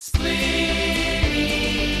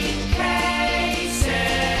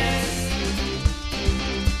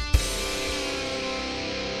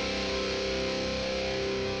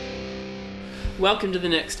Welcome to the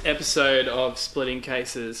next episode of Splitting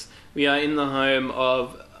Cases. We are in the home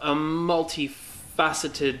of a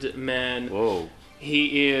multifaceted man. Whoa.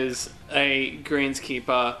 He is a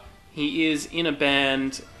greenskeeper, he is in a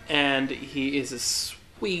band, and he is a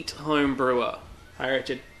sweet home brewer. Hi,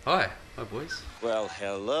 Richard. Hi boys. Well,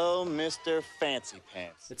 hello, Mr. Fancy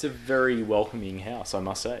Pants. It's a very welcoming house, I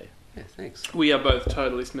must say. Yeah, thanks. We are both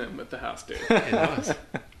totally smitten with the house, dude. Yeah, nice.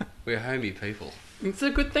 We're homey people. It's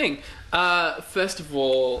a good thing. First of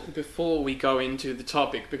all, before we go into the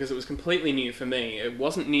topic, because it was completely new for me, it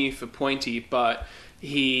wasn't new for Pointy, but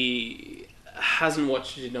he hasn't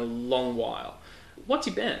watched it in a long while. What's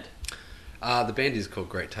your band? The band is called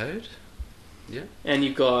Great Toad. Yeah. And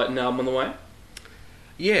you've got an album on the way?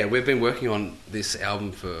 Yeah, we've been working on this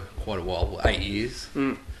album for quite a while, 8 years.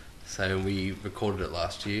 So we recorded it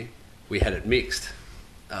last year. We had it mixed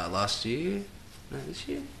last year. No, this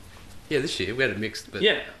year? Yeah, this year. We had it mixed, but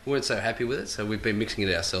Yeah. we weren't so happy with it, so we've been mixing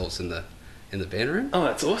it ourselves in the band room. Oh,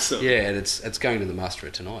 that's awesome. Yeah, and it's going to the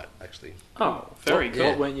masterer tonight, actually. Oh, very cool.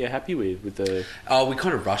 What weren't you happy with the... Oh, we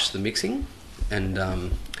kind of rushed the mixing, and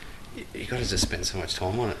you got to just spend so much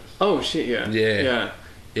time on it. Oh, shit, yeah. Yeah.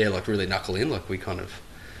 Yeah, like really knuckle in. Like we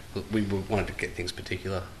wanted to get things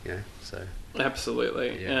particular, so.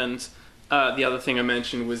 Absolutely. Yeah. And the other thing I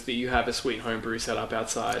mentioned was that you have a sweet homebrew set up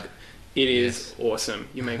outside. It is awesome.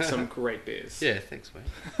 You make some great beers. Yeah, thanks,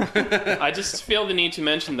 mate. I just feel the need to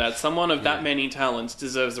mention that someone of that many talents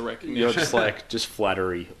deserves a recognition. You're just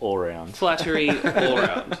flattery all round. Flattery all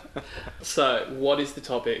around. So, what is the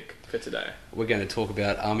topic for today? We're going to talk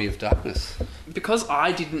about Army of Darkness. Because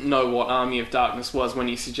I didn't know what Army of Darkness was when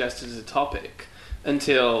you suggested it as a topic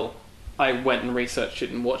until I went and researched it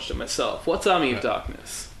and watched it myself. What's Army of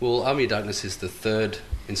Darkness? Well, Army of Darkness is the third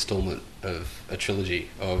installment of a trilogy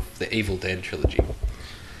of the Evil Dead trilogy,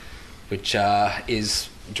 which is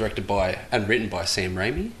directed by and written by Sam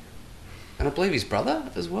Raimi, and I believe his brother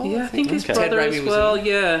as well. Yeah, I think his Ted brother Raimi as was well. in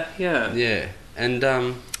it. Yeah. And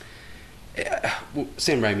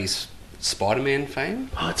Sam Raimi's Spider-Man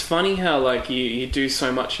fame. Oh, it's funny how you do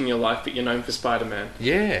so much in your life, but you're known for Spider-Man.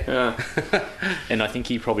 Yeah. And I think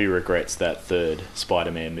he probably regrets that third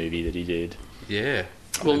Spider-Man movie that he did. Yeah.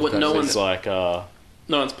 Well, what, no one's It's like... no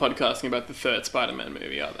one's podcasting about the third Spider-Man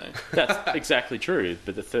movie, are they? That's exactly true,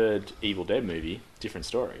 but the third Evil Dead movie, different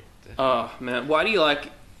story. Oh man, why do you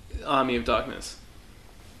like Army of Darkness?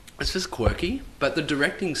 It's just quirky, but the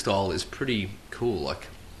directing style is pretty cool. Like,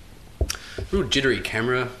 real jittery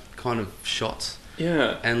camera kind of shots.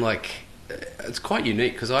 Yeah. And, it's quite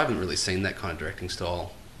unique because I haven't really seen that kind of directing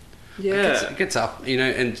style. Yeah. It gets up,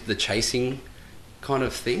 and the chasing kind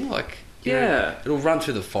of thing. Yeah. It'll run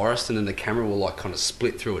through the forest and then the camera will, kind of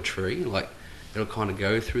split through a tree. It'll kind of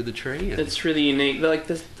go through the tree. And It's really unique. Like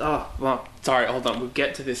this. Oh, well, sorry. Hold on. We'll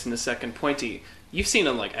get to this in a second. Pointy, you've seen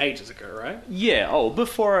it ages ago, right? Yeah,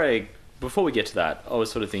 before we get to that, I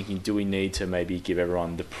was sort of thinking, do we need to maybe give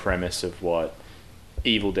everyone the premise of what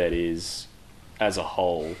Evil Dead is as a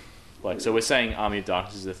whole? So we're saying Army of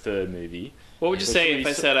Darkness is the third movie. What would you But say should if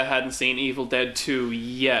we I said I hadn't seen Evil Dead 2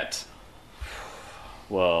 yet?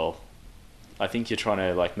 Well, I think you're trying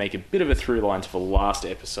to make a bit of a through line to the last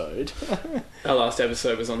episode. Our last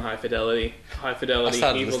episode was on High Fidelity. High I Fidelity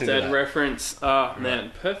started Evil listening to Dead that. reference. Oh,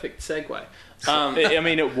 man. Perfect segue. I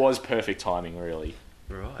mean, it was perfect timing, really.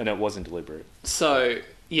 Right. And it wasn't deliberate. So,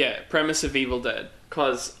 yeah, premise of Evil Dead.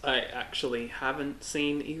 Because I actually haven't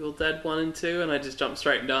seen Evil Dead 1 and 2, and I just jumped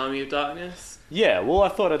straight into Army of Darkness. Yeah, well, I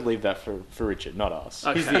thought I'd leave that for Richard, not us.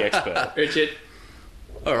 He's Okay. the expert. Richard?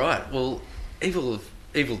 All right. Well, Evil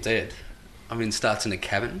Dead, starts in a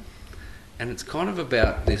cabin, and it's kind of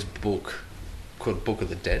about this book called Book of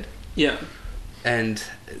the Dead. Yeah. And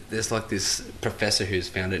there's this professor who's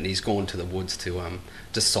found it, and he's gone to the woods to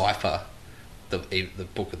decipher the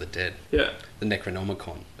Book of the Dead, Yeah. the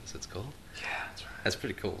Necronomicon, as it's called. Yeah, that's right. That's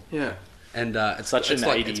pretty cool. Yeah. And it's Such an it's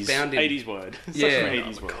 80s, it's bound in 80s word. Such Yeah.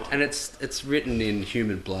 an 80s word. and it's written in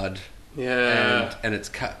human blood, Yeah. and it's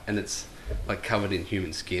covered in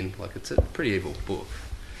human skin. It's a pretty evil book.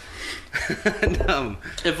 And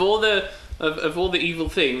Of all the evil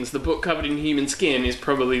things, the book covered in human skin is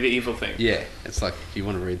probably the evil thing. yeah, it's you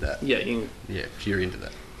want to read that? Yeah, Yeah, if you're into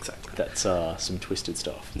that. exactly. That's some twisted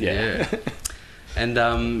stuff. Yeah. And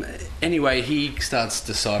anyway, he starts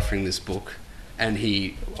deciphering this book, and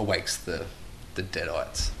he awakes the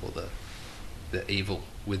Deadites, or the evil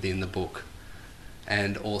within the book,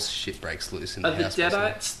 and all shit breaks loose in the Are the house. basically.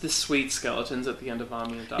 Deadites the sweet skeletons at the end of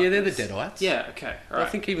Army of Darkness? Yeah, they're the Deadites. Yeah, okay, alright. I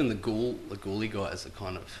think even the ghouly guys are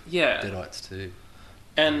kind of Yeah. Deadites too.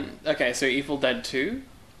 And, okay, so Evil Dead 2?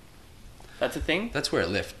 That's a thing? That's where it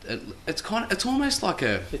left. It's almost like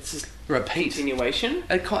a It's just repeat. continuation?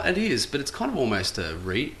 It is, but it's kind of almost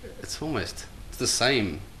it's the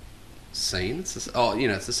same scene. It's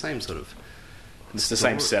the same sort of. It's the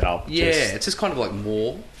same setup. Yeah, just- it's just kind of like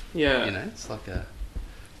more. Yeah. It's like a.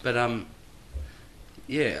 But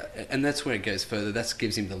yeah, and that's where it goes further. That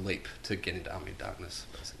gives him the leap to get into Army of Darkness.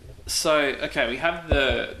 Basically. So, okay, we have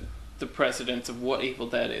the precedence of what Evil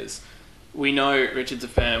Dead is. We know Richard's a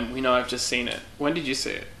fan. We know I've just seen it. When did you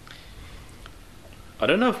see it? I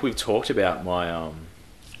don't know if we've talked about my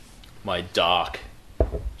my dark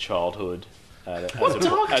childhood as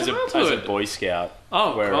a Boy Scout.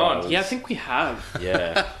 Oh, where God. I Yeah, I think we have.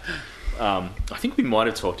 Yeah. I think we might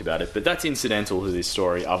have talked about it, but that's incidental to this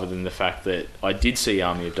story, other than the fact that I did see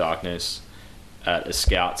Army of Darkness at a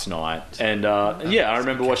Scouts night. And I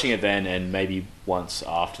remember watching it then and maybe once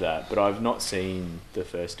after that, but I've not seen the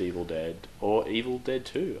first Evil Dead or Evil Dead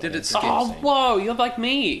 2. Did it skip? skip? Oh, whoa, you're like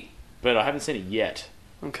me. But I haven't seen it yet.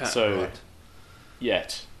 Okay. So, Right.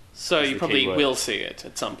 yet. So That's you the probably key word. will see it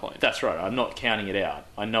at some point. That's right. I'm not counting it out.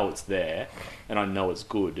 I know it's there, and I know it's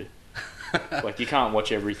good. Like, you can't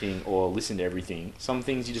watch everything or listen to everything. Some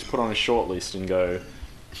things you just put on a short list and go,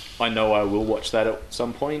 I know I will watch that at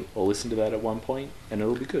some point or listen to that at one point, and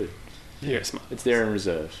it'll be good. You're smart. It's there in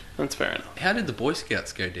reserve. That's fair enough. How did the Boy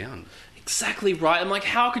Scouts go down? Exactly right. I'm like,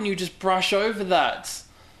 how can you just brush over that?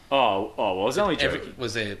 Well, I was only joking.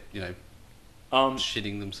 Was there, Um,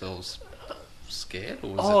 shitting themselves scared?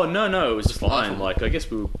 Or was oh, it... no, it was fine. Delightful. Like, I guess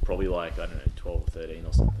we were probably like, I don't know, 12 or 13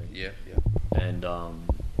 or something. Yeah. And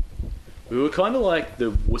we were kind of like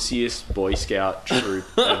the wussiest Boy Scout troop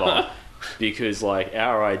ever, because like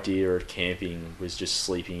our idea of camping was just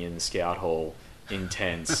sleeping in the Scout Hall in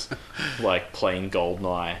tents, like playing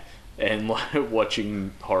Goldeneye and like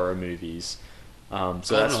watching horror movies. So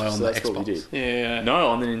that's what we did. Yeah. No,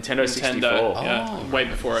 on the Nintendo 64. Yeah. Oh, Way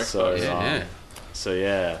before Xbox. So, Yeah. So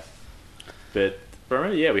yeah, but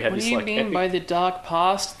remember, yeah, we had What this do you like mean epic... by the dark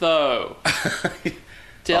past, though?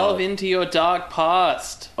 Delve into your dark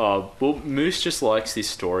past. Well, Moose just likes this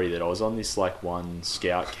story that I was on this like one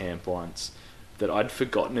scout camp once that I'd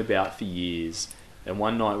forgotten about for years, and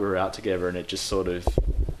one night we were out together and it just sort of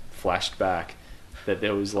flashed back that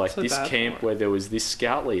there was like So this bad camp for it. where there was this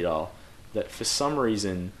scout leader that for some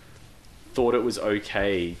reason thought it was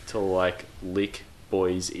okay to like lick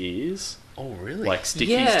boys' ears. Oh, really? Like stick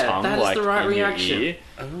Yeah, his tongue that is like the right in your reaction. ear.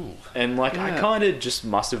 Oh. And like I Yeah. kind of just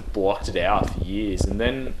must have blocked it out for years, and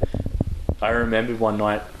then I remembered one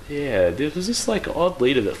night, there was this like odd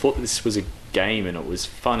leader that thought this was a game and it was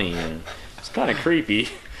funny and it's kind of creepy.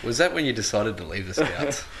 Was that when you decided to leave the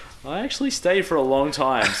Scouts? I actually stayed for a long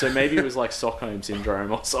time, so maybe it was like Stockholm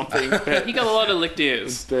syndrome or something. But, You got a lot of licked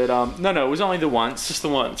ears. no, it was only the once. Just the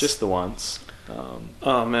once. Just the once.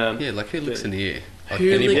 Oh, man. Yeah, like who licks in the ear? Like Who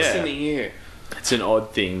anybody? licks Yeah. in the ear? It's an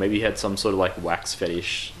odd thing. Maybe he had some sort of like wax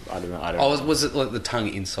fetish. I don't know. Oh, was it like the tongue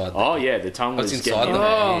inside? Oh yeah, the tongue Oh, was it's inside getting the- in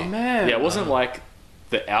there. Oh, Yeah. man. Yeah, it wasn't like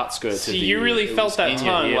the outskirts So of the you ear. really It felt was that in your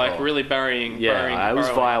tongue, ear like hole. really burying. Yeah, I was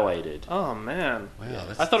burrowing. violated. Oh, man. Wow,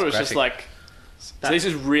 I thought it was just graphic. like So this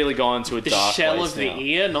has really gone to a the dark shell place of the now.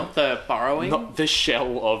 ear, not the burrowing. Not the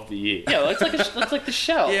shell of the ear. Yeah, that's like the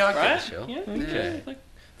shell, Yeah, I get right? the shell. Yeah, Okay. Like,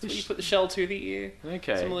 that's what you put the shell to the ear.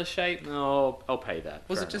 Okay. Similar shape. No, I'll pay that.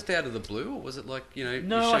 Was Fair it just out of the blue, or was it like No,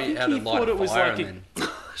 you I show you think how he to light thought a it was fire like and a- then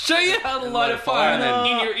Show you how to light a fire and then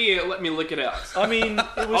in your ear, let me lick it out. I mean,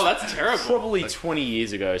 it was Oh, that's terrible. probably 20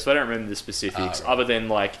 years ago, so I don't remember the specifics, right. other than,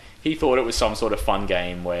 like, he thought it was some sort of fun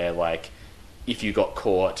game where, like, if you got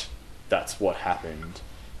caught, that's what happened.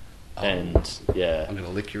 And, yeah. I'm gonna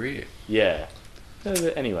lick your ear. Yeah.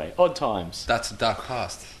 Anyway, odd times. That's a dark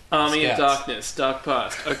past. Army of Scouts. Darkness, Dark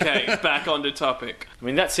Past. Okay, back onto topic. I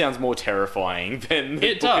mean, that sounds more terrifying than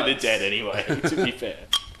the It Book of the does. Dead anyway, to be fair.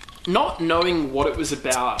 Not knowing what it was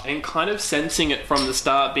about and kind of sensing it from the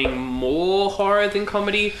start being more horror than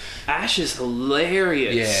comedy, Ash is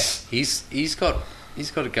hilarious. Yeah, he's got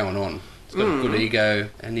it going on. He's got a good ego,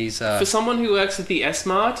 and he's For someone who works at the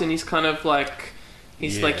S-Mart and he's kind of like...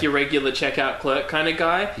 He's Yeah. like your regular checkout clerk kind of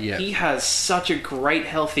guy. Yeah. He has such a great,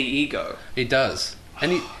 healthy ego. he does,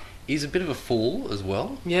 and he's a bit of a fool as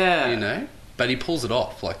well. Yeah. But he pulls it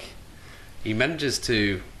off. Like he manages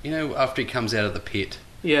to, after he comes out of the pit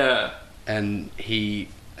Yeah. and he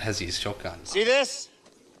has his shotgun. See this?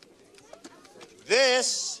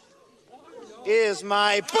 This is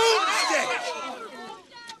my boomstick.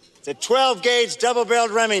 It's a 12-gauge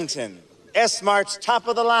double-barreled Remington. S-Mart's top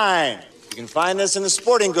of the line. You can find this in the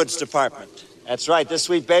sporting goods department. That's right, this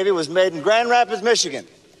sweet baby was made in Grand Rapids, Michigan.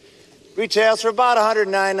 Retails for about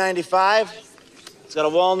 $109.95. It's got a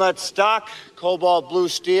walnut stock, cobalt blue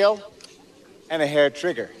steel, and a hair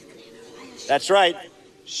trigger. That's right.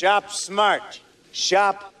 Shop smart.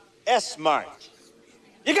 Shop S-Mart.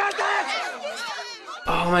 You got that?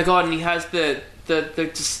 Oh my god! And he has the massive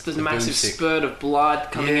boomstick. spurt of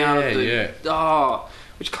blood coming out of the Yeah.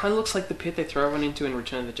 which kind of looks like the pit they throw everyone into in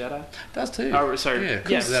Return of the Jedi. Does too. Oh, sorry. Yeah,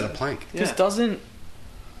 Yes. comes out a plank. Yeah. This doesn't.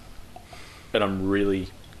 But I'm really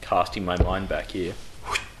casting my mind back here.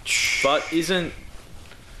 But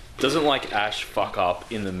doesn't like Ash fuck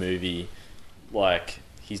up in the movie? Like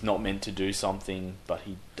he's not meant to do something, but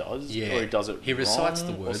he does. Yeah. Or he does it. He recites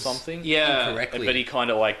wrong the words or something. Yeah. Incorrectly. But he kind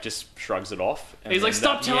of like just shrugs it off. And He's then like,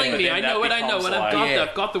 "Stop telling but me! then I that know what I know, becomes and I've like-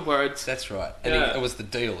 I've got the words." That's right. And Yeah. it was the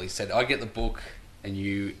deal. He said, I get the book and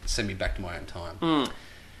you send me back to my own time.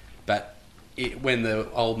 But when the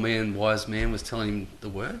wise man was telling him the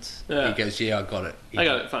words, Yeah. he goes, yeah, I got it. I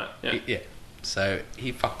got it. Fine. Yeah. Yeah. So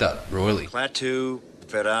he fucked up royally. Klaatu,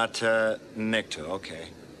 Verata, Nikto. Okay.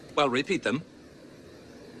 Well, repeat them.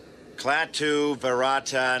 Klaatu,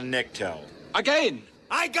 Verata, Nikto. Again!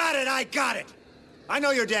 I got it! I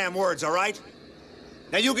know your damn words, all right?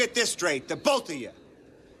 Now you get this straight, the both of you.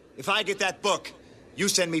 If I get that book, you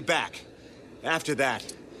send me back. After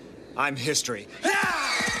that, I'm history.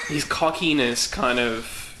 His cockiness kind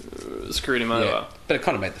of screwed him over. Yeah. But it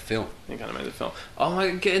kind of made the film. It kind of made the film. Oh my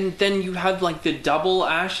god! And then you have like the double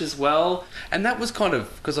Ash as well. And that was kind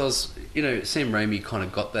of, because I was, Sam Raimi kind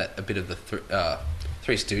of got that, a bit of the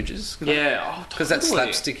Three Stooges. Yeah. Oh, Because that totally.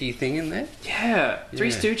 slapsticky thing in there. Yeah. Three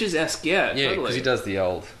Yeah. Stooges-esque. Yeah. Yeah, Totally. because he does the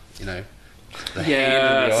old, the hand in the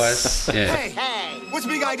Yes. eyes. Yeah. Hey, what's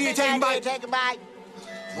the big idea taking bite? Take a bite.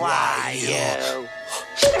 Why, you?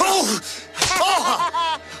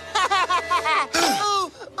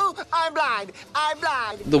 Ooh, I'm blind.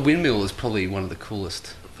 The windmill is probably one of the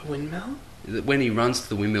coolest. The windmill. When he runs to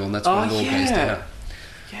the windmill and that's when it all goes down.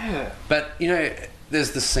 Yeah. But,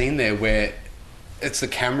 there's the scene there where it's the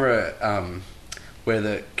camera, where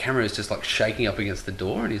the camera is just like shaking up against the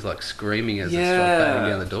door and he's like screaming as it's like batting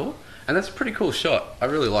down the door. And that's a pretty cool shot. I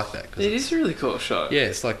really like that. 'Cause It is a really cool shot. Yeah,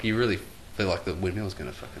 it's like you really feel like the windmill's going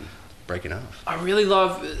to fucking break in half. I really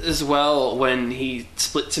love as well when he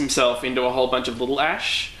splits himself into a whole bunch of little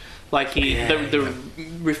Ash. Like the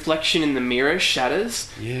reflection in the mirror shatters,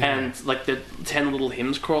 and like the 10 little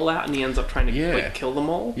hymns crawl out, and he ends up trying to like, kill them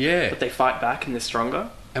all. Yeah. But they fight back, and they're stronger.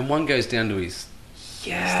 And one goes down to his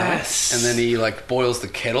Yes. stomach, and then he like boils the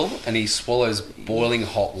kettle, and he swallows boiling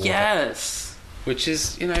hot water. Yes. Which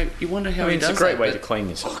is, you wonder how I mean, he it's does a great that, way but- to clean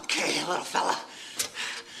yourself. Okay, little fella.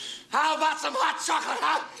 How about some hot chocolate,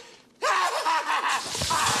 huh?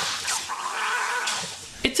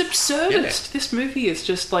 It's absurd. Yeah. This movie is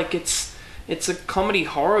just like it's a comedy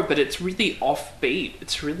horror, but it's really offbeat.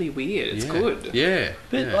 It's really weird. It's good. Yeah.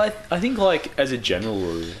 But yeah. I think, like, as a general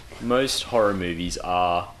rule, most horror movies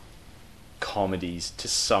are comedies to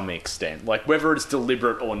some extent. Like, whether it's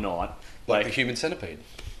deliberate or not. like the Human Centipede.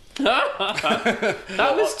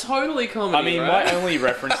 That was totally comedy. I mean, right? my only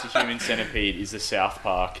reference to Human Centipede is the South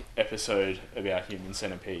Park episode about Human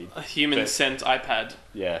Centipede. A human But- sent iPad.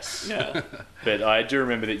 Yes. Yeah. But I do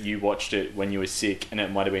remember that you watched it when you were sick, and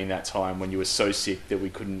it might have been that time when you were so sick that we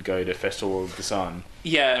couldn't go to Festival of the Sun.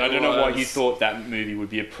 Yeah. And I it don't know why was. you thought that movie would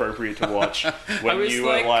be appropriate to watch when was you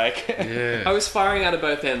like- were like... Yeah. I was firing out of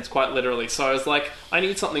both ends, quite literally. So I was like, I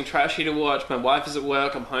need something trashy to watch. My wife is at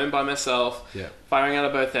work. I'm home by myself. Yeah. Firing out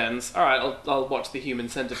of both ends. All right, I'll watch The Human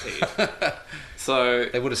Centipede. So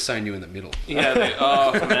They would have sewn you in the middle. yeah,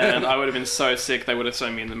 oh man, I would have been so sick. They would have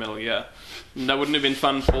sewn me in the middle. Yeah, that wouldn't have been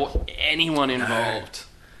fun for anyone involved.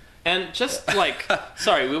 And just like,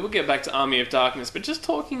 sorry, we will get back to Army of Darkness, but just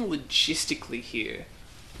talking logistically here,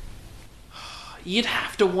 you'd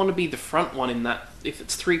have to want to be the front one in that. If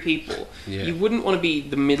it's 3 people, Yeah. you wouldn't want to be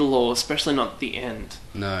the middle, or especially not the end.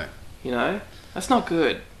 No. You know, that's not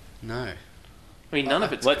good. No. I mean, none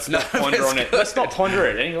of it's. Let's not ponder on it. Let's not ponder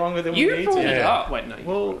it any longer than we You need brought to. it Yeah. up. Wait, no.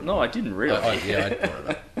 Well, no, I didn't really. I brought it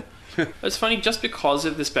up. It's funny just because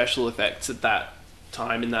of the special effects at that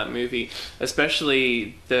time in that movie,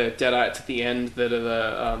 especially the Deadites at the end that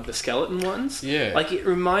are the skeleton ones. Yeah. Like, it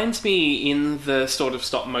reminds me in the sort of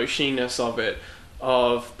stop motioniness of it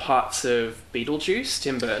of parts of Beetlejuice,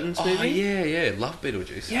 Tim Burton's Oh, movie. yeah. Love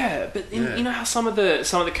Beetlejuice. Yeah, but Yeah. you know how some of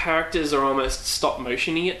the characters are almost stop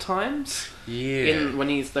motiony at times. Yeah.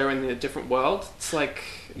 When they're in a different world, it's like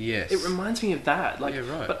Yes. it reminds me of that. Like, Yeah,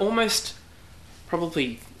 right. but almost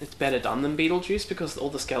probably it's better done than Beetlejuice because all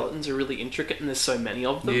the skeletons are really intricate and there's so many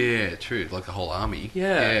of them. Yeah, true. Like the whole army.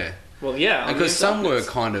 Yeah. Yeah. Well, yeah, I Because mean, some were darkness.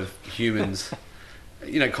 kind of humans,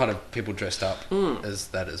 kind of people dressed up as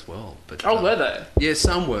that as well. But Oh, were they? Yeah,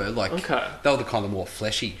 some were like Okay. they were the kind of more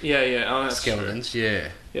fleshy Yeah. Oh, that's true. skeletons. Yeah,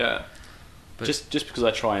 Yeah. But Just because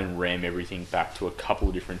I try and ram everything back to a couple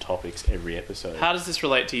of different topics every episode. How does this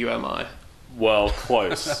relate to you, MI? Well,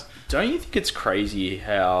 close. Don't you think it's crazy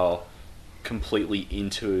how completely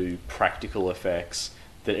into practical effects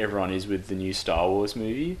that everyone is with the new Star Wars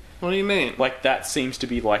movie? What do you mean? Like, that seems to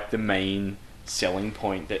be like the main selling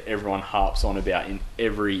point that everyone harps on about in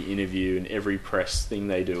every interview and every press thing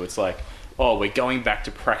they do. It's like, oh, we're going back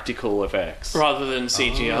to practical effects. Rather than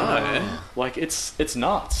CGI. Like, it's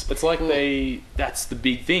nuts. It's like that's the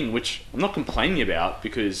big thing, which I'm not complaining about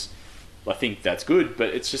because I think that's good, but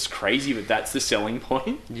it's just crazy that that's the selling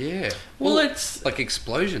point. yeah. Well, it's... Like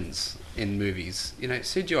explosions in movies. You know,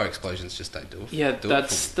 CGI explosions just don't do it. Yeah, do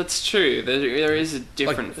it that's true. There is a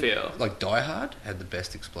different feel. Like Die Hard had the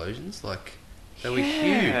best explosions. Like, they were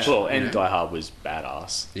Yeah. huge. Well, you and know? Die Hard was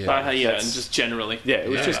badass. Yeah. And just generally. Yeah, it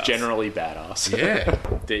was Yeah. just generally badass. Yeah.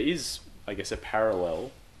 There is, I guess, a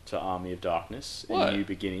parallel to Army of Darkness What? and New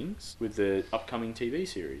Beginnings with the upcoming TV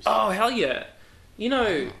series. Oh, hell yeah. You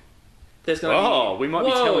know, there's going to Oh, be... we might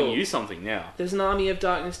be telling you something now. There's an Army of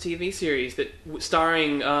Darkness TV series that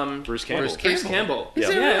starring Bruce Campbell. Bruce Campbell. Is it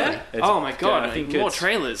really? Yeah. It's- Oh my god! yeah, I think more it's-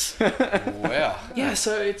 trailers. Wow. Yeah,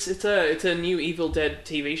 so it's a new Evil Dead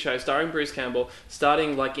TV show starring Bruce Campbell,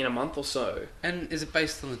 starting like in a month or so. And is it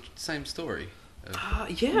based on the same story? Yeah, I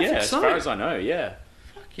Yeah, think as so. far as I know, yeah.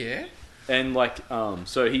 Fuck yeah. And like,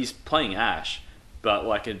 so he's playing Ash, but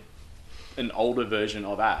like an older version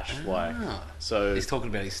of Ash. Like, Ah. so. He's talking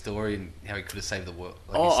about his story and how he could have saved the world.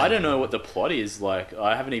 Like, Oh, he saved I don't the know world. what the plot is. Like,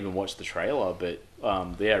 I haven't even watched the trailer, but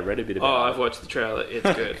yeah, I read a bit Oh, about I've watched the trailer.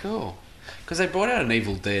 It's good. Cool. Because they brought out an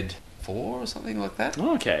Evil Dead 4 or something like that. it.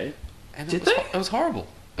 Oh, okay. And Did it was, they? It was horrible.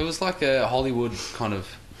 It was like a Hollywood kind of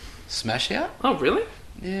smash out. Oh, really?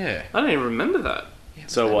 Yeah. I don't even remember that.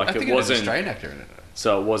 So, like, I think it it was an wasn't- Australian actor in it.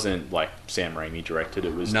 So it wasn't like Sam Raimi directed.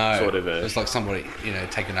 It was No, sort of it a. was like somebody, you know,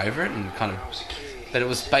 taking over it and kind of... But it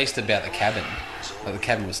was based about the cabin. Like, the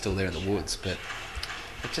cabin was still there in the woods, but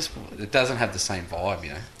it doesn't have the same vibe, you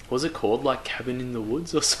know. Was it called like Cabin in the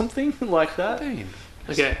Woods or something like that? Damn.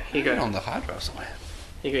 Okay, here you On go. the hard drive somewhere.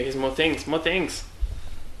 Here you go. Here's more things. More things.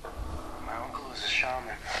 My uncle is a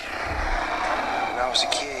shaman. When I was a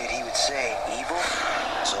kid, he would say, evil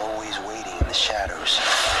is always waiting in the shadows.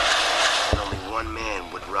 And only one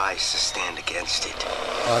man would rise to stand against it.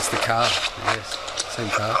 Oh, it's the car. Yes. Same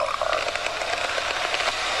car.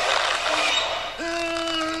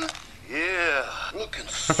 Yeah, looking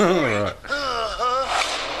Alright.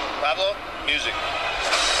 Pablo, music.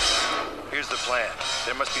 Here's the plan.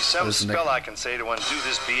 There must be some Where's the spell next- I can say to undo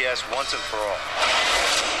this BS once and for all.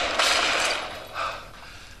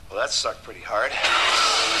 Well, that sucked pretty hard.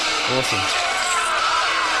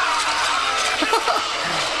 Awesome.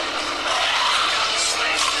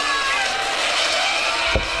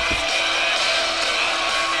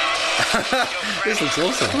 This looks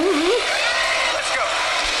awesome. Let's go.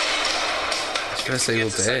 First Get Evil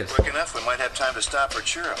the site Dead. quick enough, we might have time to stop for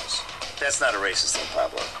churros. That's not a racist thing,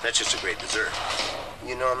 Pablo. That's just a great dessert.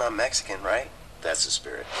 You know I'm not Mexican, right? That's the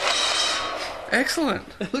spirit. Excellent.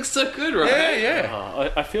 It looks so good, right? Yeah, yeah.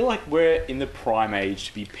 I feel like we're in the prime age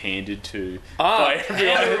to be pandered to Ah, by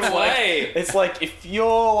everyone. pound It's like, away. it's like if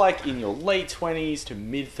you're like in your late 20s to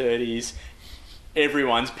mid 30s,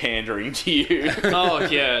 everyone's pandering to you. Oh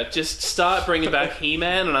yeah, just start bringing back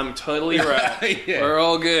He-Man, and I'm totally right. Yeah. We're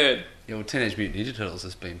all good. Yeah, well, Teenage Mutant Ninja Turtles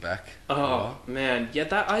has been back. Oh man, yeah,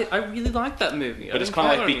 that I really like that movie. But it's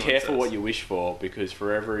kind of like, be careful what you wish for, because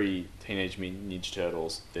for every Teenage Mutant Ninja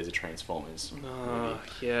Turtles, there's a Transformers movie.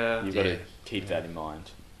 Yeah, You've got Yeah. to keep that in mind.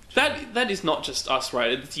 that is not just us,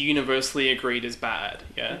 right? It's universally agreed as bad.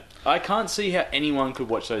 Yeah. I can't see how anyone could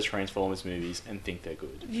watch those Transformers movies and think they're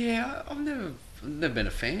good. Yeah, I've never been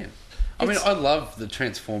a fan. I mean, It's- I love the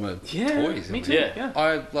Transformer toys. me I too. mean, Yeah.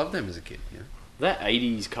 I loved them as a kid. Yeah. That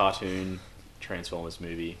 80s cartoon Transformers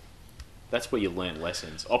movie, that's where you learn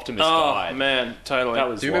lessons. Optimus Oh died. man, totally. That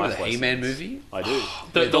was Do you remember life the lessons. He-Man movie? I do.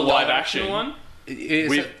 the live action one. Is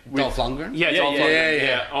With- it Dolph Lundgren? Yeah, Yeah, Dolph yeah, Lundgren,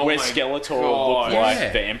 yeah. Oh where my Skeletor God. looked like Yeah.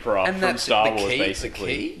 the Emperor And from that Star the Wars, key, basically.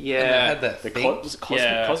 The key, Yeah. and they had that The thing, was it cosmic,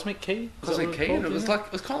 Yeah. cosmic key? Is that cosmic what key, it's and it was called? like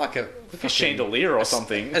it was kind of like a Like a fucking- chandelier or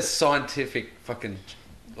something. a scientific fucking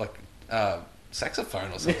like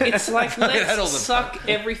saxophone or something. It's like It had all let's the- suck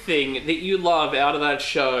everything that you love out of that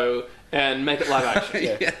show and make it live action.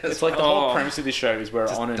 Yeah. Yeah, It's like the whole Oh. premise of this show is we're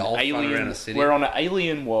Just on an Dolph running alien. around a city. We're on an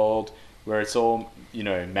alien world where it's all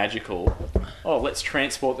magical. Oh, let's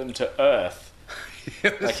transport them to Earth.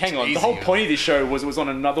 It was Like, hang on. cheesy, The whole man. point of this show was it was on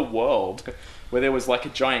another world where there was like a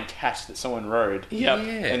giant cat that someone rode. Yep.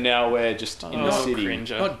 Yeah. And now we're just in the Oh, city.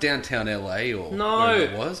 cringer. Not downtown LA or No, wherever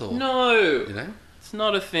it was, or no. you know. It's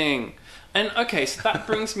not a thing. And okay, so that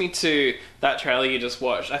brings me to that trailer you just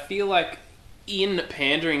watched. I feel like in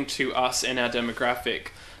pandering to us and our demographic,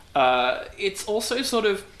 it's also sort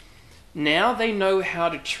of now they know how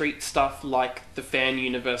to treat stuff like the fan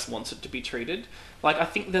universe wants it to be treated. Like, I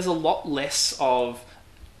think there's a lot less of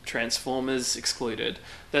Transformers excluded.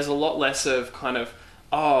 There's a lot less of kind of,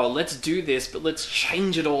 oh, let's do this, but let's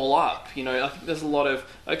change it all up. You know, I think there's a lot of,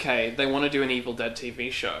 okay, they want to do an Evil Dead TV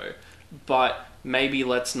show, but maybe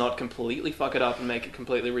let's not completely fuck it up and make it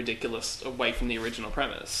completely ridiculous away from the original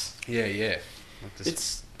premise. Yeah, yeah.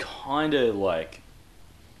 It's kind of like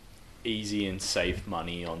easy and safe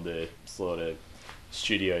money on the sort of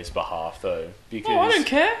studio's behalf, though. Because Oh, I don't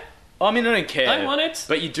care. I mean, I don't care. I want it.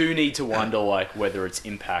 But you do need to wonder, like, whether it's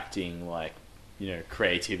impacting, like, you know,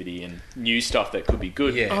 creativity and new stuff that could be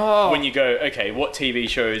good. Yeah. Oh. When you go, okay, what TV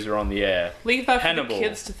shows are on the air? Leave that Hannibal, for the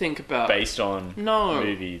kids to think about. based on No. a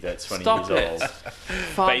movie that's 20 Stop years it. old.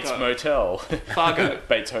 Fargo. Bates Motel. Fargo.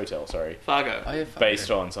 Bates Hotel, sorry. Fargo. Oh, yeah, Fargo. Based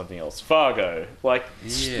on something else. Fargo. Like,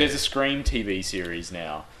 Yeah. there's a Scream TV series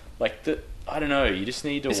now. Like, I don't know, you just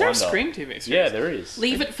need to Is wonder. there a Scream TV series? Yeah, there is.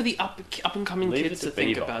 Leave it for the up and coming Leave kids it to to think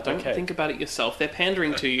Beaver. about. Don't Okay. think about it yourself. They're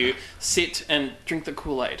pandering to you. Sit and drink the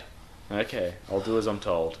Kool-Aid. Okay, I'll do as I'm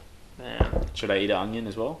told. Man, Should I eat an onion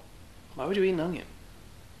as well? why would you eat an onion?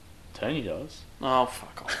 Tony does. Oh,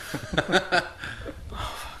 fuck off.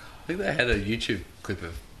 I think they had a YouTube clip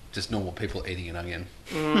of just normal people eating an onion.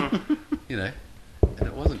 You know, and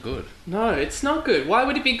it wasn't good. No, it's not good. Why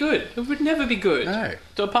would it be good? It would never be good. No.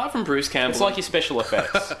 So apart from Bruce Campbell... It's like your special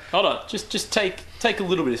effects. Hold on. just take a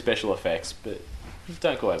little bit of special effects, but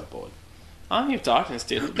don't go overboard. Army of Darkness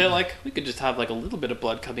did. They're like, we could just have like a little bit of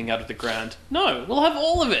blood coming out of the ground. No, we'll have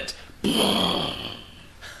all of it.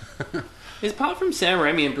 Apart from Sam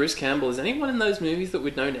Raimi and Bruce Campbell, is anyone in those movies that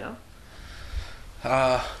we'd know now?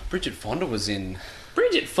 Bridget Fonda was in.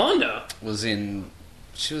 Bridget Fonda?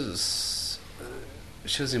 She was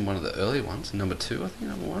in one of the early ones, number 2, I think,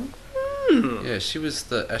 number 1. Yeah, she was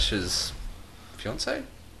the Ash's fiance,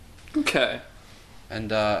 Okay.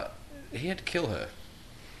 and he had to kill her.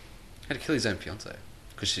 Had to kill his own fiance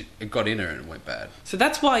because it got in her and it went bad. So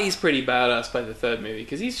that's why he's pretty badass by the third movie,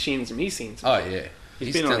 because he's seen some shit. Oh yeah,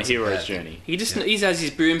 He's been on a hero's journey. He has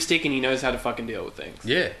his broomstick and he knows how to fucking deal with things.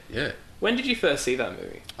 Yeah, yeah. When did you first see that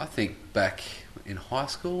movie? I think back in high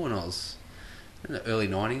school when I was in the early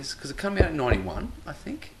 90s, because it came out in 91, I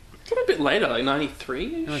think. It's a bit later, like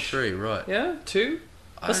 93-ish? 93, right. Yeah, 2?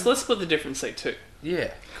 Let's split the difference, say 2.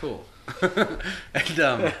 Yeah, cool.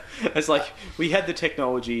 And It's like, we had the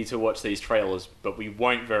technology to watch these trailers, but we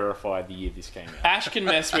won't verify the year this came out. Ash can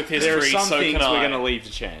mess with There are history, some so things can we're I. going to leave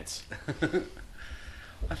to chance.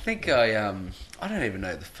 I think I don't even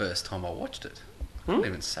know the first time I watched it. I can't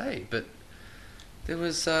even say, but there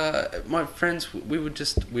was my friends. We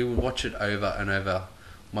would watch it over and over.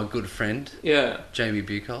 My good friend, Yeah. Jamie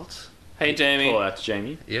Buchholz. Hey, Jamie. Call out to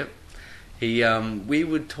Jamie. Yep. We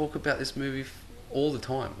would talk about this movie all the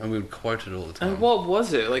time, and we would quote it all the time. And what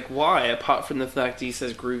was it? Like, why? Apart from the fact he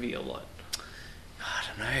says groovy a lot. I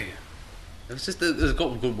don't know. It was just it's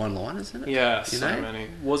got good one-liners in it. Yeah, you so know? many.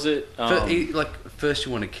 Was it... First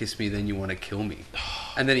you want to kiss me, then you want to kill me,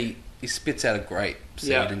 and then he spits out a grape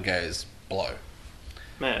seed Yeah. and goes blow.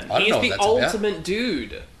 Man, I don't he's know what the that's about. ultimate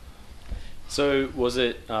dude. So, was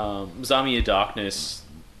it... was Army of Darkness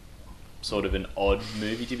sort of an odd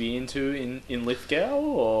movie to be into in Lithgow,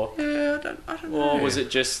 or... Yeah, I don't know. Or was it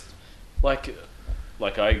just... Like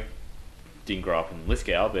I didn't grow up in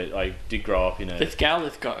Lithgow, but I did grow up in a... Lithgow.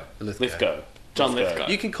 Lithgow. John Lithgow.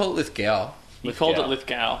 You can call it Lithgow. You called it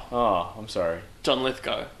Lithgow. Oh, I'm sorry. John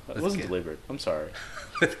Lithgow. It wasn't deliberate. I'm sorry.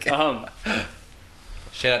 Lithgow.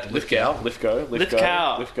 Shout out to Lithgow. Lithgow.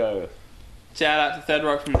 Lithgow. Shout out to Third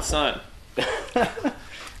Rock from the Sun.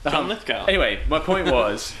 John Lithgow. Anyway, my point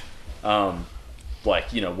was,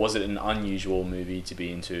 was it an unusual movie to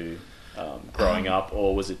be into growing up,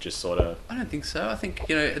 or was it just sort of... I don't think so. I think,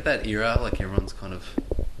 at that era, like, everyone's kind of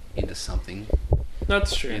into something.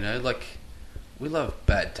 That's true. Like, we love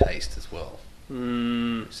Bad Taste as well.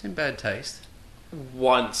 Mm, You've seen Bad Taste?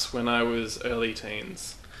 once when I was early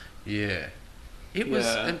teens. Yeah. It was,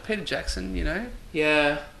 Yeah. and Peter Jackson,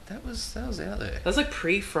 Yeah. that was out there. That was like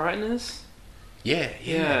pre-Frighteners. Yeah.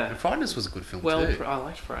 Yeah. And Frighteners was a good film Well, too. I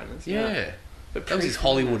liked Frighteners. Yeah. But That was his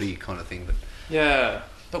Hollywoody kind of thing, Yeah.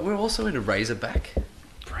 but we're also into Razorback.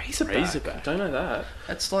 Razorback. I don't know that.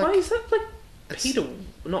 That's Why like is that like it's-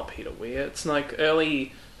 not Peter Weir. It's like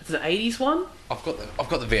early. It's the 80s one. I've got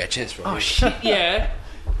the VHS right Oh here. shit! Yeah.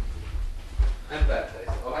 And Bad Taste.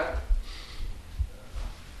 Oh, I-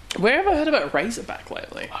 Where have I heard about Razorback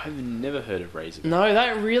lately? I've never heard of Razorback. No,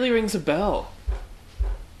 that really rings a bell.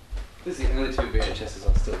 These are the only 2 VHSs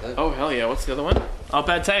I still have. Oh, hell yeah. What's the other one? Oh,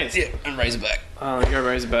 Bad Taste. Yeah, and Razorback. Oh, go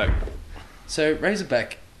Razorback. So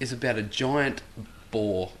Razorback is about a giant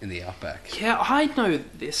boar in the outback. Yeah, I know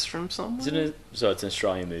this from somewhere. Isn't it? So it's an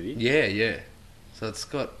Australian movie. Yeah, yeah. So it's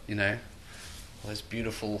got, all those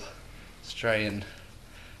beautiful Australian,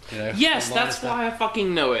 Yes, lines that's why I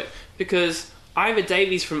fucking know it. Because Ivor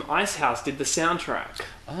Davies from Icehouse did the soundtrack.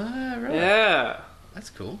 Ah, right. Yeah. That's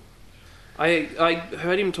cool. I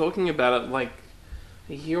heard him talking about it like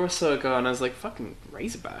a year or so ago, and I was like, fucking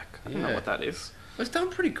Razorback. I don't know Yeah. what that is. It was done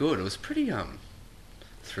pretty good. It was pretty,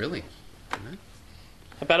 thrilling,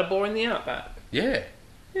 About a boar in the outback. Yeah.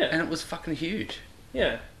 Yeah. And it was fucking huge.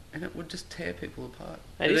 Yeah. And it would just tear people apart.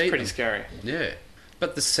 It It'd is eat pretty them. scary. Yeah.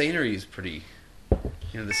 But the scenery is pretty...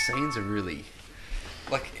 the scenes are really...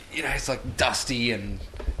 it's like dusty and,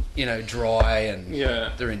 dry and...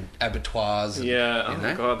 Yeah. They're in abattoirs. And, Yeah. Oh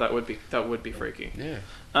my god, that would be freaky.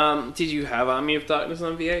 Yeah. Did you have Army of Darkness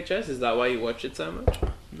on VHS? Is that why you watched it so much?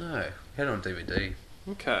 No. Had it on DVD.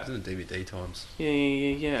 Okay. It was in the DVD times.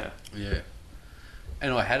 Yeah. Yeah.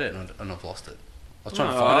 And I had it and I've lost it. I was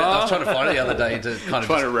trying to find it. I was trying to find it the other day to kind of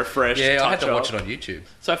Trying to refresh. Yeah, I had to touch watch up. it on YouTube.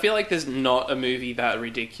 So I feel like there's not a movie that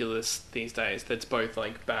ridiculous these days that's both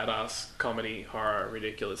like badass comedy, horror,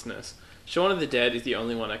 ridiculousness. Shaun of the Dead is the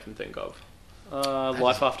only one I can think of.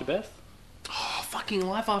 Life After Beth. Oh, fucking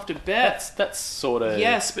Life After Beth. That's sort of...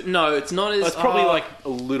 Yes, but no, it's not as... It's probably like a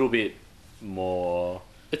little bit more...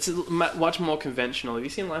 It's much more conventional. Have you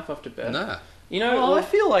seen Life After Beth? Nah. Well, I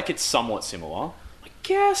feel like it's somewhat similar. I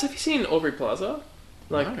guess. Have you seen Aubrey Plaza?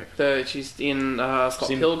 She's in Scott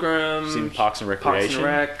Pilgrim. She's in Parks and Recreation. Parks and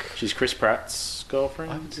Rec. She's Chris Pratt's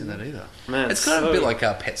girlfriend. I haven't seen that either. Man, it's kind of a bit like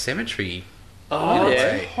Pet Sematary. Oh,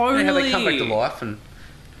 yeah. totally. How they come back to life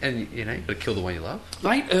and you got to kill the one you love.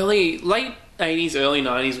 Late 80s, early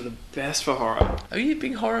 90s were the best for horror. Are you a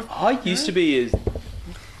big horror? I used to be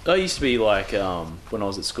like when I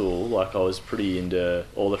was at school, like I was pretty into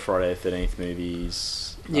all the Friday the 13th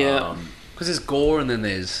movies. Yeah. Because there's gore and then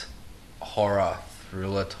there's horror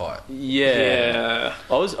thriller type. Yeah.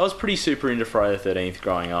 I was pretty super into Friday the 13th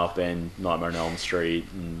growing up and Nightmare on Elm Street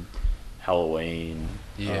and Halloween.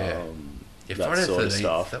 Yeah. That Friday the sort of 13th,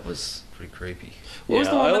 stuff. that was pretty creepy. What was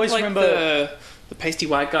the I one always with, remember the pasty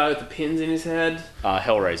white guy with the pins in his head?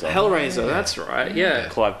 Hellraiser. Hellraiser, that's right. Yeah.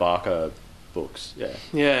 Clive Barker books. Yeah.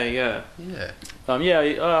 Yeah.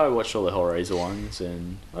 I watched all the Hellraiser ones,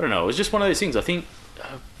 and I don't know. It was just one of those things. I think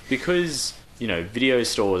because video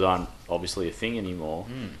stores aren't obviously a thing anymore.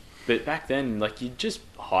 But back then, like, you'd just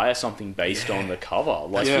hire something based on the cover.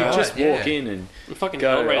 Like, you'd just walk in and fucking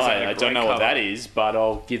go, Hellraiser had a I don't great know what cover. that is, but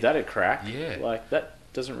I'll give that a crack. Yeah. Like, that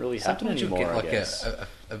doesn't really happen Sometimes you'll anymore, get I guess.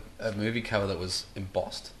 a movie cover that was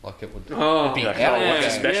embossed, like it would be like, out. oh, Like a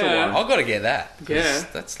special one. I've got to get that. 'cause Yeah.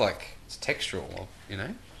 that's like it's textural,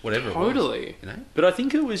 whatever. Totally. It was, But I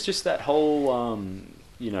think it was just that whole,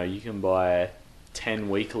 you can buy 10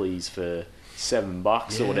 weeklies for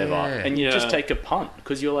 $7 or whatever, and you just take a punt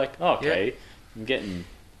because you're like, oh, okay, I'm getting,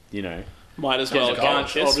 might as well I'll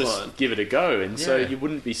catch this just one. give it a go, and so Yeah. you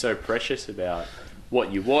wouldn't be so precious about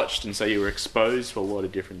what you watched, and so you were exposed to a lot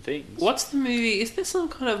of different things. What's the movie? Is there some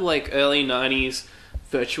kind of like early 90s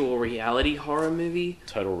virtual reality horror movie?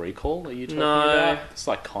 Total Recall? Are you talking No. about? It's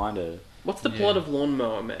like kind of. What's the plot of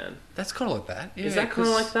Lawnmower Man? That's kind of like that. Yeah, Is that kind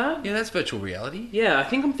of 'cause- like that? Yeah, that's virtual reality. Yeah, I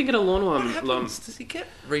think I'm thinking of Lawnmower What Man. happens? Does he get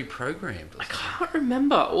reprogrammed? I can't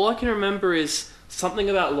remember. All I can remember is something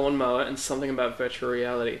about Lawnmower and something about virtual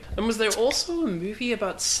reality. And was there also a movie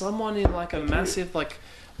about someone in like a massive like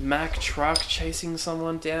Mack truck chasing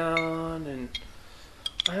someone down? And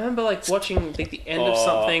I remember like watching like the end of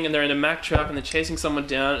something, and they're in a Mack truck and they're chasing someone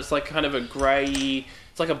down. It's like kind of a grey,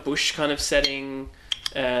 it's like a bush kind of setting.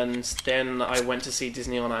 And then I went to see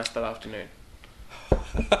Disney on Ice that afternoon.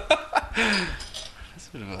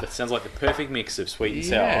 That sounds like the perfect mix of sweet and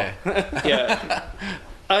sour. Yeah.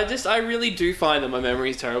 I really do find that my memory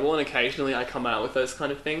is terrible, and occasionally I come out with those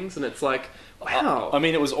kind of things, and it's like, wow. I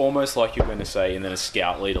mean, it was almost like you were going to say, and then a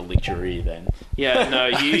scout leader licked your ear then. Yeah, no,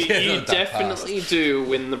 you Yeah, that definitely do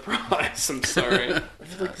win the prize. I'm sorry. I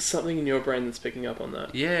feel like there's something in your brain that's picking up on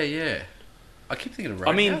that. Yeah. I keep thinking of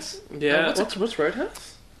I mean, Roadhouse. Yeah, what's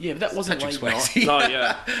Roadhouse? Yeah, but that wasn't Patrick late Swayze. Oh,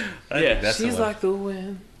 yeah. Yeah. That's the She's one. like the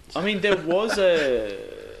wind. I mean, there was a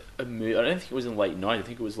movie. I don't think it was in late 90s. I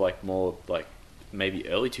think it was like more like maybe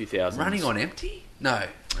early 2000s. Running on Empty? No.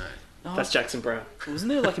 No, That's Jackson Brown.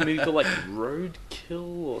 wasn't there like a movie called like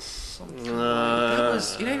Roadkill or something? That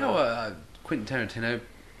was, you know how Quentin Tarantino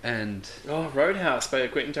and Roadhouse by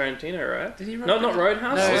Quentin Tarantino, right? Did he write Not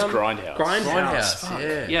Roadhouse. That was Grindhouse. Grindhouse. Fuck.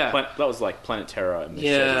 Yeah. That was like Planet Terror. And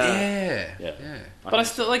Yeah. yeah. But I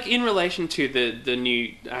still like in relation to the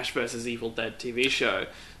new Ash vs Evil Dead TV show.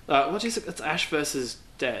 What is it? It's Ash vs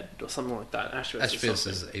Dead or something like that. Ash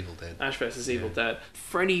vs Evil Dead. Ash vs Evil Dead.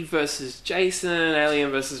 Freddy versus Jason.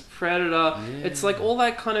 Alien versus Predator. It's like all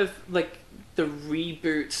that kind of like the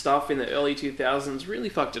reboot stuff in the early 2000s really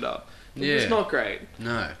fucked it up. It was not great.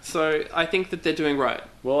 No. So I think that they're doing right.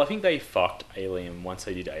 Well, I think they fucked Alien once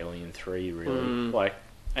they did Alien 3, really. Like,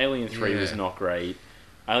 Alien 3 was not great.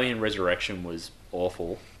 Alien Resurrection was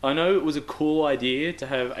awful. I know it was a cool idea to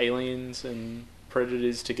have aliens and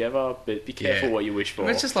predators together, but be careful what you wish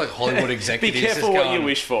for. It's just like Hollywood executives. Be careful what you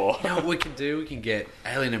wish for. You know what we can do? We can get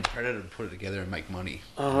Alien and Predator and put it together and make money.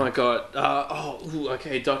 Oh my god.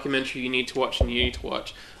 Okay, documentary you need to watch.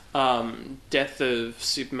 Death of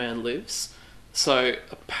Superman Lives. So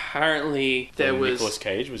apparently there was Nicolas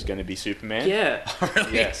Cage was going to be Superman. Yeah.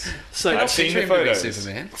 Really? Yes. So I've seen the photos.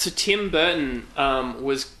 Superman. So Tim Burton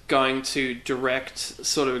was going to direct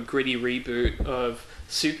sort of a gritty reboot of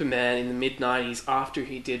Superman in the mid-90s after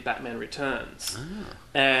he did Batman Returns.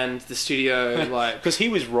 And the studio because he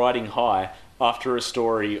was riding high after a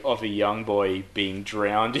story of a young boy being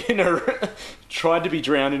drowned in tried to be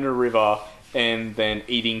drowned in a river and then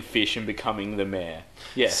eating fish and becoming the mayor.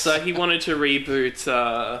 Yes. So he wanted to reboot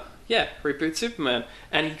Superman,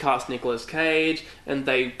 and he cast Nicolas Cage, and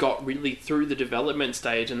they got really through the development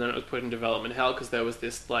stage, and then it was put in development hell because there was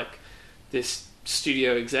this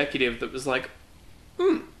studio executive that was like,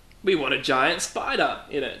 we want a giant spider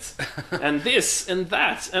in it, and this and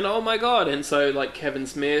that, and oh my god! And so like Kevin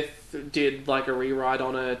Smith did like a rewrite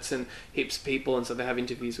on it, and heaps of people, and so they have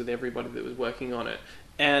interviews with everybody that was working on it,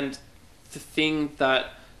 and the thing that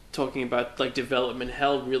talking about like development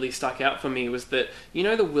hell really stuck out for me was that, you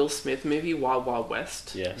know, the Will Smith movie Wild Wild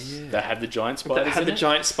West? Yes. That had the giant spider. That had the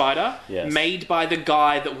giant spider, made by the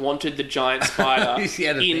guy that wanted the giant spider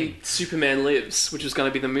in Superman Lives, which was going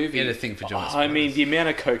to be the movie. He had a thing for giant spiders. I mean, the amount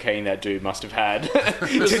of cocaine that dude must have had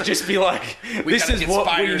to just be like, this is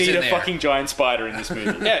what we need a fucking giant spider in this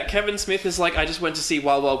movie. Yeah, Kevin Smith is like, I just went to see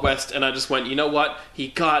Wild Wild West, and I just went, you know what? He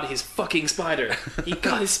got his fucking spider. He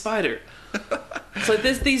got his spider. So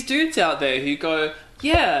there's these dudes out there who go,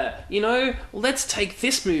 yeah, you know, let's take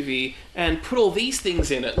this movie and put all these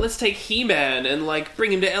things in it. Let's take He-Man and like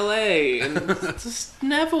bring him to LA, and it just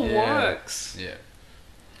never works. Yeah.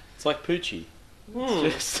 It's like Poochie.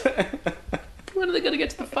 It's just when are they going to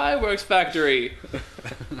get to the fireworks factory?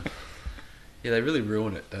 Yeah, they really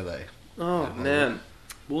ruin it, don't they? Oh man.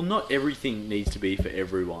 Well, not everything needs to be for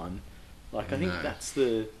everyone. Like, I think that's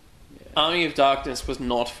the... Army of Darkness was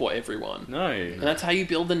not for everyone. No. And that's how you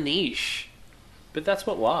build a niche. But that's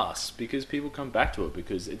what lasts, because people come back to it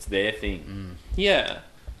because it's their thing. Yeah.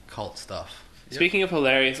 Cult stuff. Speaking of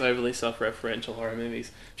hilarious, overly self-referential horror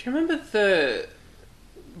movies, do you remember the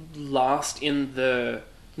last in the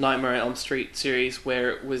Nightmare on Elm Street series where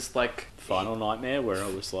it was like... Final Nightmare, where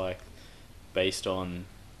it was like based on...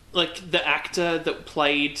 Like the actor that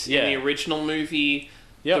played in the original movie,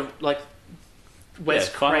 Wes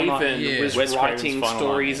Craven was writing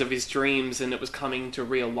stories of his dreams, and it was coming to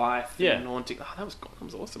real life. And haunting. Oh, that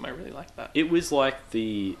was awesome. I really liked that. It was like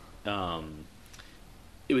the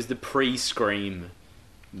pre-Scream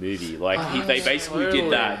movie. Like they basically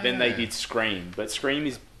did that. Then they did Scream, but Scream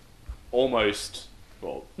is almost,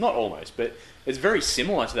 well, not almost, but it's very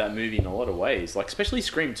similar to that movie in a lot of ways. Like especially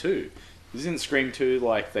Scream 2. Isn't Scream 2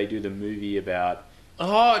 like they do the movie about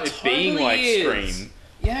it being like Scream?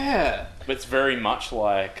 Yeah. But it's very much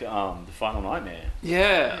like the Final Nightmare.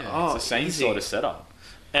 Yeah. It's the same sort of setup.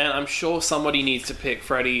 And I'm sure somebody needs to pick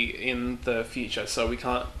Freddy in the future, so we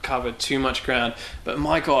can't cover too much ground. But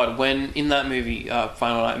my God, when in that movie,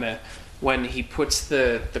 Final Nightmare, when he puts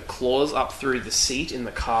the claws up through the seat in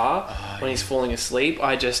the car when he's falling asleep,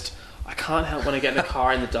 I can't help when I get in the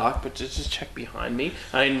car in the dark, but just check behind me.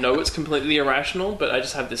 And I know it's completely irrational, but I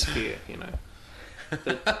just have this fear, you know.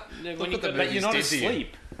 But you're not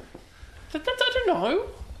asleep. I don't know.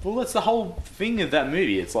 Well, that's the whole thing of that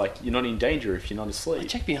movie. It's like you're not in danger if you're not asleep. I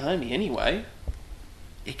check behind me anyway.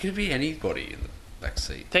 It could be anybody in the back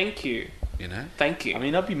seat. Thank you. You know? Thank you. I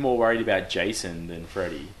mean, I'd be more worried about Jason than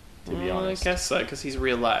Freddy, to be honest. I guess so, because he's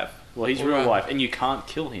real life. Well, he's real life, and you can't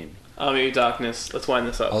kill him. Army of Darkness. Let's wind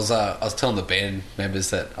this up. I was telling the band members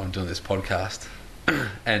that I'm doing this podcast,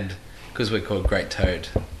 and because we're called Great Toad,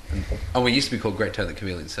 and we used to be called Great Toad and the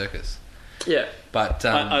Chameleon Circus. Yeah. But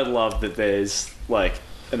I love that there's like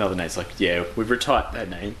another name's like, yeah, we've retired that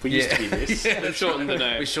name. We used to be this. Yeah, We've shortened the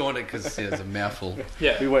name. We shortened it because it's a mouthful.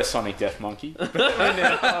 Yeah. We were Sonic Death Monkey.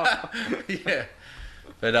 Yeah.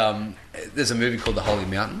 But there's a movie called The Holy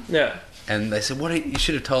Mountain, Yeah. and they said, you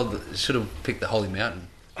should have picked The Holy Mountain.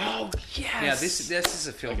 Oh, yes. Now this is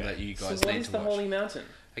a film that you guys So what need is to the watch. Holy Mountain?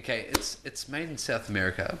 Okay, it's made in South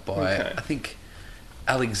America by Okay. I think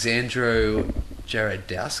Alexandro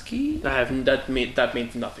Jarodowski. That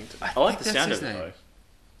means nothing to me. I like the think sound that's of his it, name.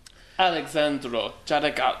 though. Alexandro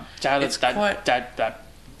It's quite-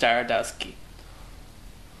 Jarodowski.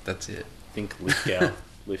 That's it. I think Lithgow.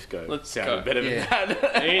 Lithgow Let's sounded go. better Yeah. than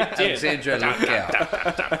that. It did. Alexandro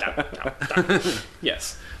Lithgow.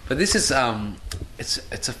 Yes. But this is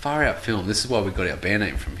it's a far out film. This is why we got our band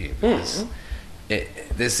name from here, because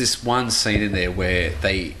there's this one scene in there where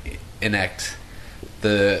they enact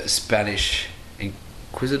the Spanish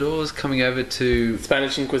inquisitors coming over to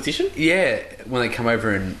Spanish Inquisition? when they come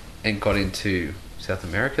over and got into South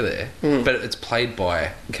America there. But it's played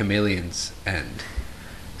by chameleons and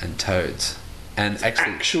toads, and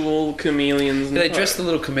Actual chameleons. And they dress the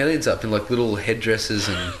little chameleons up in like little headdresses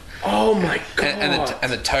and. Oh my god.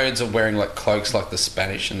 And the toads are wearing like cloaks like the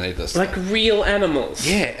Spanish, and they just like real animals.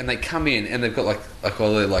 yeah, and they come in and they've got like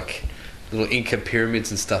all their like little Inca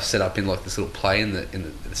pyramids and stuff set up in like this little play in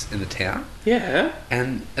the town, Yeah.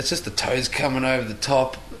 and it's just the toads coming over the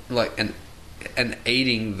top like and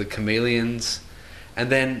eating the chameleons,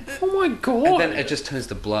 and then Oh my god. and then it just turns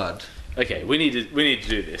to blood. Okay, we need to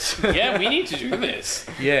do this. Yeah, we need to do this.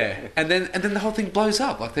 Yeah, and then the whole thing blows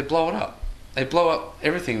up. Like they blow it up. They blow up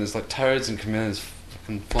everything. There's like toads and chameleons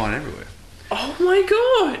fucking flying everywhere. Oh my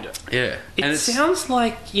god. Yeah, It sounds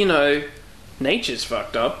like, nature's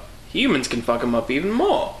fucked up. Humans can fuck them up even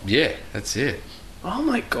more. yeah, that's it. Oh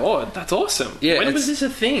my god, that's awesome. Yeah, When was it's-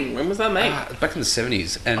 this a thing? When was that made? Back in the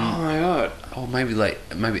 70s, and Oh my god.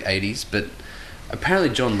 maybe 80s, but apparently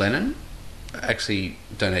John Lennon actually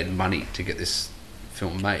donated money to get this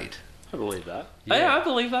film made. I believe that. Yeah, I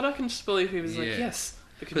believe that. I can just believe he was like, Yeah. yes,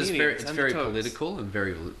 the Because comedians it's and very the toads. political and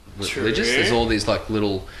very True. religious. There's all these like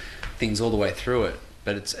little things all the way through it.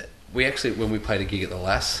 But we actually, when we played a gig at the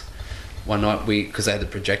Lass one night, because they had the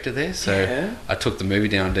projector there, so Yeah. I took the movie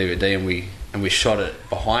down on DVD and we shot it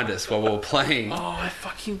behind us while we were playing. Oh, I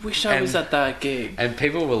fucking wish I was at that gig. And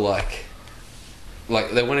people were like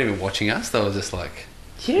they weren't even watching us. They were just like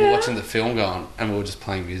Yeah. watching the film going, and we were just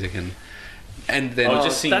playing music and then I was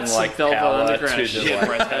just singing that's like like Velvet Power Underground to the shit like,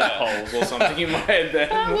 right there. tadpoles or something in my head then.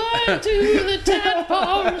 to the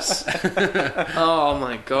tadpoles. Oh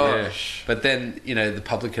my gosh. But then, the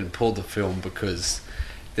publican pulled the film because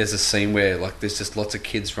there's a scene where like there's just lots of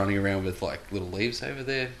kids running around with like little leaves over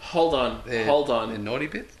there. Hold on. Their naughty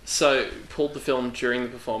bit. So, pulled the film during the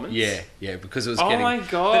performance? Yeah, because it was Oh getting... my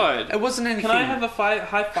god. But it wasn't anything... Can I have a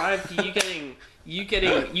high five to you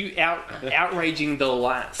outraging the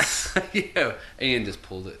lass? Yeah, Ian just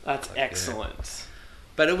pulled it. That's Like, yeah. excellent.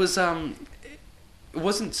 But it was, it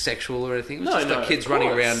wasn't sexual or anything. It was No, just no, like kids of running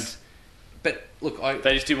course. around. But look,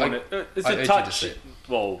 They just didn't want to. It's I a urge you to touch. see it.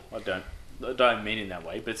 Well, I don't mean in that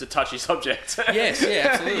way, but it's a touchy subject. Yes, yeah,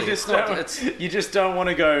 absolutely. you, just It's not- don't, it's- you just don't want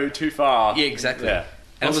to go too far. Yeah, exactly. Yeah.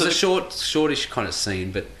 And Also it was a shortish kind of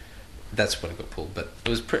scene, but that's when it got pulled. But it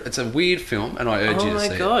was it's a weird film, and I urge you to see Oh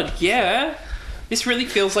my it. god, yeah. This really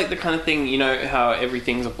feels like the kind of thing, how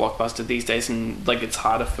everything's a blockbuster these days, and like it's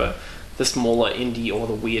harder for the smaller indie or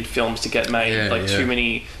the weird films to get made. Yeah, like yeah. too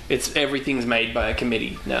many, everything's made by a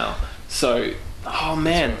committee now. So, oh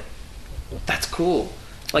man, that's cool.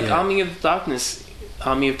 Like Yeah. Army of Darkness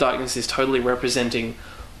is totally representing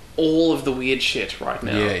all of the weird shit right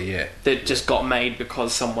now. Yeah. That just got made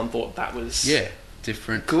because someone thought that was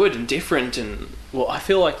Different. good and different and Well, I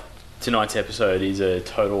feel like tonight's episode is a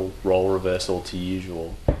total role reversal to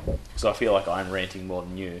usual. So I feel like I'm ranting more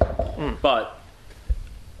than you. But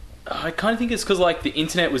I kind of think it's because like the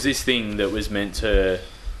internet was this thing that was meant to,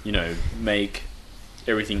 make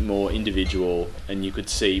everything more individual and you could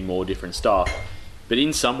see more different stuff. But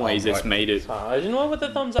in some ways, it's right. made it. I didn't know what the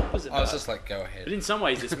thumbs up was about. I was just like, go ahead. But in some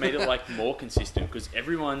ways, it's made it like more consistent because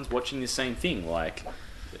everyone's watching the same thing. Like,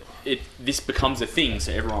 this becomes a thing,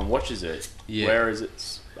 so everyone watches it. Yeah. Whereas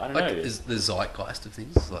it's I don't Like know. is the zeitgeist of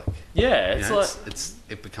things, like Yeah, it's like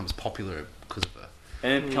it becomes popular because of it.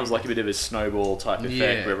 and it becomes like a bit of a snowball type effect Yeah.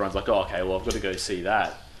 where everyone's like, oh, okay, well, I've got to go see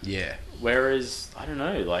that. Yeah, Whereas, I don't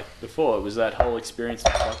know, like before, it was that whole experience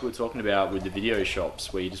like we were talking about with the video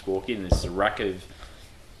shops where you just walk in and there's a rack of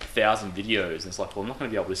 1,000 videos and it's like, well, I'm not going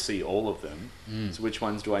to be able to see all of them. So which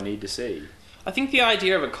ones do I need to see? I think the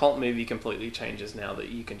idea of a cult movie completely changes now that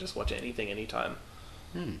you can just watch anything anytime.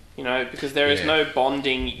 Because there is Yeah. no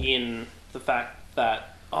bonding in the fact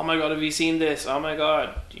that oh my god, have you seen this? Oh my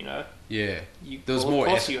god, you know. Yeah. You, There was well, of more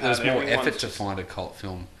course effort, you there was have. more Everyone's effort to just- find a cult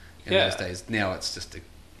film in Yeah. those days. Now it's just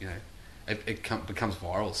it becomes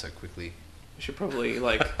viral so quickly. We should probably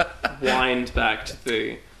like wind back to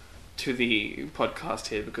the podcast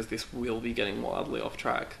here because this will be getting wildly off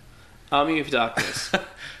track. Army of Darkness.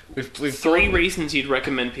 We've 3 reasons you'd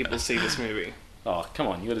recommend people see this movie. Oh, come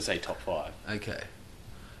on, you got to say top 5. Okay.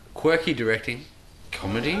 Quirky directing,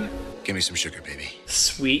 comedy, Give me some sugar, baby.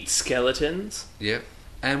 Sweet skeletons. yep,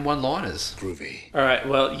 and one-liners. Groovy. All right.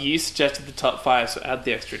 Well, you suggested the top 5, so add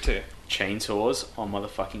the extra 2. Chainsaws on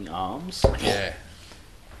motherfucking arms, Yeah.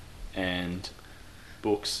 and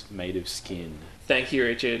books made of skin. Thank you,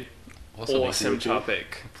 Richard. Awesome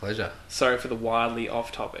topic. Pleasure. Sorry for the wildly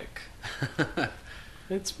off topic.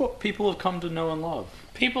 It's what people have come to know and love.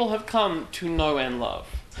 People have come to know and love.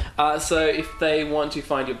 So if they want to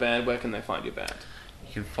find your band, where can they find your band?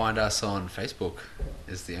 You can find us on Facebook.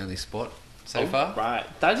 Is the only spot so Oh, far. Right.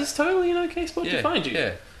 That is totally an okay spot to find you.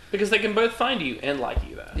 Yeah. Because they can both find you and like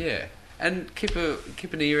you there. Yeah. And keep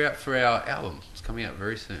an ear out for our album. It's coming out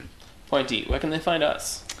very soon. Pointy, where can they find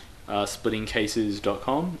us?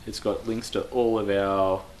 Splittingcases.com. It's got links to all of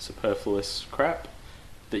our superfluous crap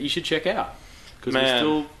that you should check out. Because we Man.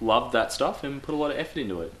 still love that stuff and put a lot of effort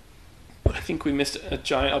into it. I think we missed a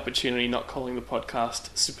giant opportunity not calling the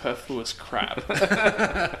podcast superfluous crap.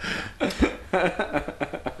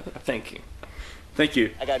 Thank you. Thank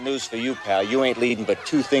you. I got news for you, pal. You ain't leading but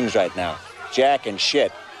 2 things right now. Jack and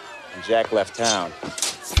shit. And Jack left town.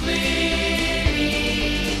 Split